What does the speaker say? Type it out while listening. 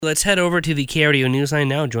Let's head over to the KRDO Newsline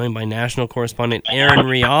now, joined by national correspondent Aaron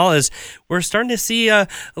Rial, as we're starting to see a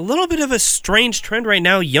little bit of a strange trend right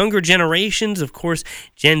now. Younger generations, of course,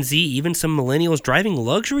 Gen Z, even some millennials, driving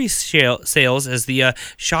luxury sales as the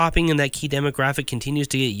shopping and that key demographic continues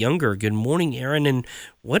to get younger. Good morning, Aaron, and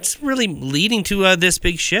what's really leading to this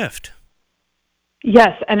big shift?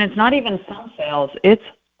 Yes, and it's not even some sales, it's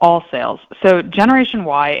all sales. So Generation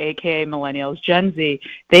Y, aka millennials, Gen Z,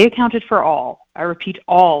 they accounted for all, I repeat,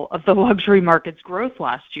 all of the luxury market's growth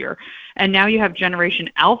last year. And now you have Generation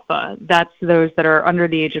Alpha, that's those that are under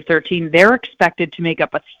the age of 13. They're expected to make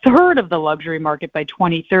up a third of the luxury market by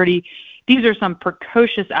 2030. These are some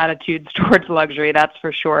precocious attitudes towards luxury, that's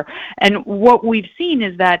for sure. And what we've seen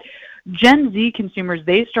is that Gen Z consumers,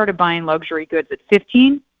 they started buying luxury goods at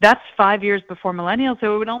 15. That's 5 years before millennials,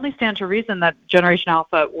 so it would only stand to reason that Generation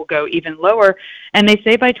Alpha will go even lower. And they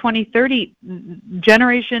say by 2030,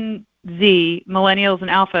 Generation Z, millennials, and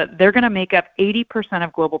Alpha, they're going to make up 80%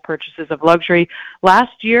 of global purchases of luxury.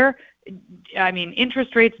 Last year, I mean,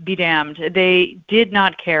 interest rates be damned. They did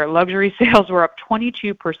not care. Luxury sales were up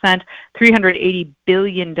 22%, $380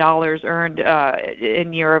 billion earned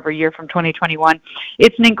in year over year from 2021.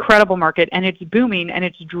 It's an incredible market, and it's booming, and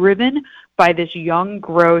it's driven by this young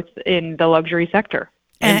growth in the luxury sector.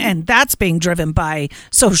 And that's being driven by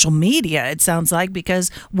social media, it sounds like, because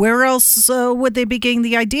where else would they be getting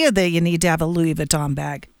the idea that you need to have a Louis Vuitton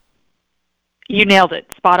bag? You nailed it.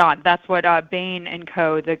 Spot on. That's what Bain &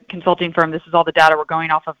 Co., the consulting firm, this is all the data we're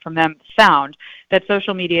going off of from them, found, that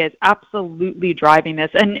social media is absolutely driving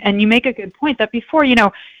this. And you make a good point that before,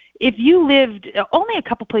 if you lived only a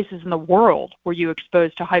couple places in the world were you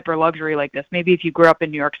exposed to hyper luxury like this, maybe if you grew up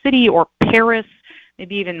in New York City or Paris,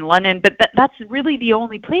 maybe even London, but that's really the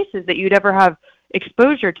only places that you'd ever have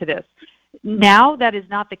exposure to this. Now that is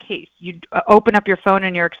not the case. You open up your phone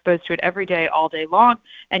and you're exposed to it every day, all day long,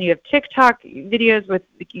 and you have TikTok videos with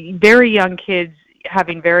very young kids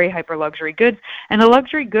having very hyper luxury goods. And the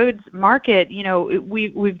luxury goods market,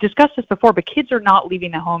 we've discussed this before, but kids are not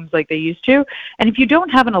leaving the homes like they used to. And if you don't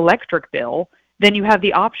have an electric bill, then you have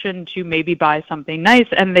the option to maybe buy something nice.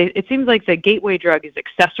 And it seems like the gateway drug is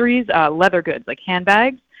accessories, leather goods like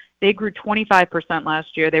handbags. They grew 25%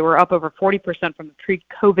 last year. They were up over 40% from the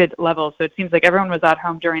pre-COVID levels. So it seems like everyone was at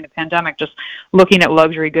home during the pandemic just looking at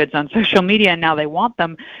luxury goods on social media, and now they want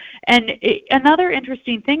them. And another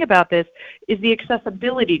interesting thing about this is the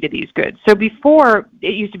accessibility to these goods. So before,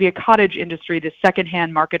 it used to be a cottage industry, the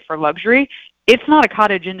secondhand market for luxury. It's not a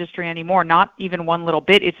cottage industry anymore, not even one little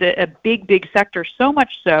bit. It's a big, big sector, so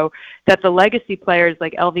much so that the legacy players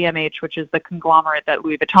like LVMH, which is the conglomerate that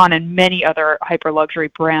Louis Vuitton and many other hyper-luxury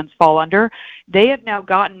brands fall under, they have now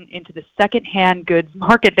gotten into the second-hand goods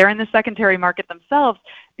market. They're in the secondary market themselves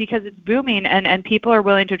because it's booming, and people are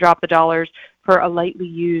willing to drop the dollars for a lightly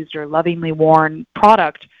used or lovingly worn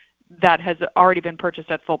product that has already been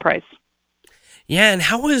purchased at full price. Yeah, and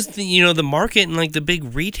how is the market and like the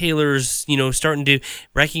big retailers, starting to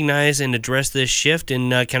recognize and address this shift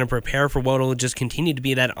and kind of prepare for what will just continue to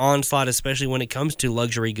be that onslaught, especially when it comes to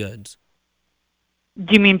luxury goods?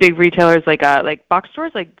 Do you mean big retailers like box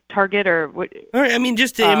stores, like Target or what? Or, any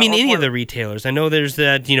of the retailers. I know there's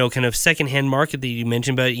that, kind of secondhand market that you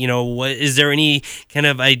mentioned, but, what is there any kind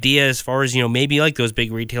of idea as far as, maybe like those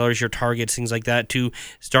big retailers, your Targets, things like that, to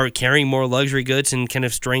start carrying more luxury goods and kind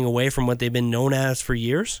of straying away from what they've been known as for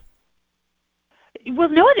years? Well,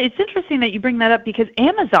 no, it's interesting that you bring that up because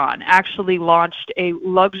Amazon actually launched a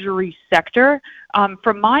luxury sector.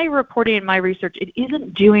 From my reporting and my research, it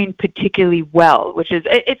isn't doing particularly well,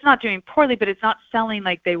 it's not doing poorly, but it's not selling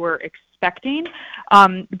like they were expecting.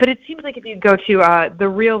 But it seems like if you go to The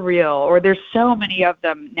RealReal, or there's so many of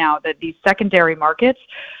them now, that these secondary markets,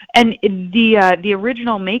 and the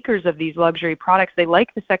original makers of these luxury products, they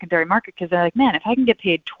like the secondary market because they're like, man, if I can get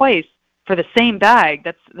paid twice for the same bag,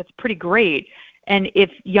 that's pretty great. And if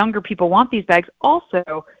younger people want these bags,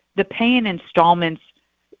 also the pay in installments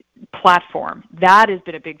platform, that has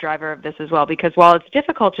been a big driver of this as well, because while it's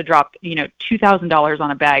difficult to drop, $2,000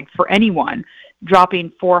 on a bag for anyone, dropping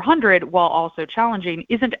 $400 while also challenging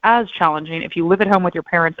isn't as challenging if you live at home with your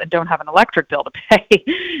parents and don't have an electric bill to pay.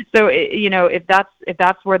 So, if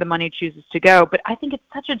that's where the money chooses to go. But I think it's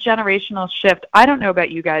such a generational shift. I don't know about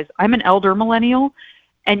you guys. I'm an elder millennial,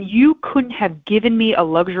 and you couldn't have given me a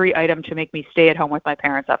luxury item to make me stay at home with my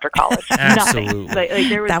parents after college. Absolutely.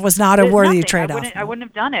 Nothing. That was not a worthy trade-off. I wouldn't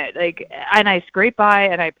have done it. And I scraped by,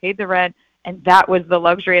 and I paid the rent, and that was the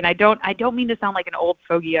luxury. And I don't mean to sound like an old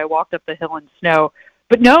fogey. I walked up the hill in snow,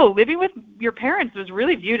 but no, living with your parents was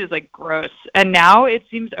really viewed as like gross, and now it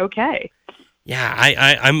seems okay. Yeah,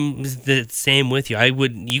 I'm the same with you.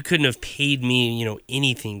 You couldn't have paid me,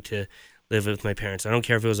 anything to live with my parents. I don't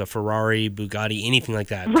care if it was a Ferrari, Bugatti, anything like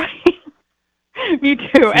that. Right. Me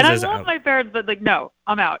too. And I says, love my parents, but like, no,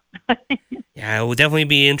 I'm out. Yeah, it will definitely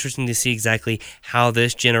be interesting to see exactly how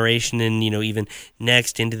this generation and, even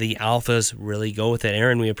next into the alphas really go with it.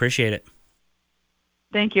 Aaron, we appreciate it.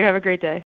 Thank you. Have a great day.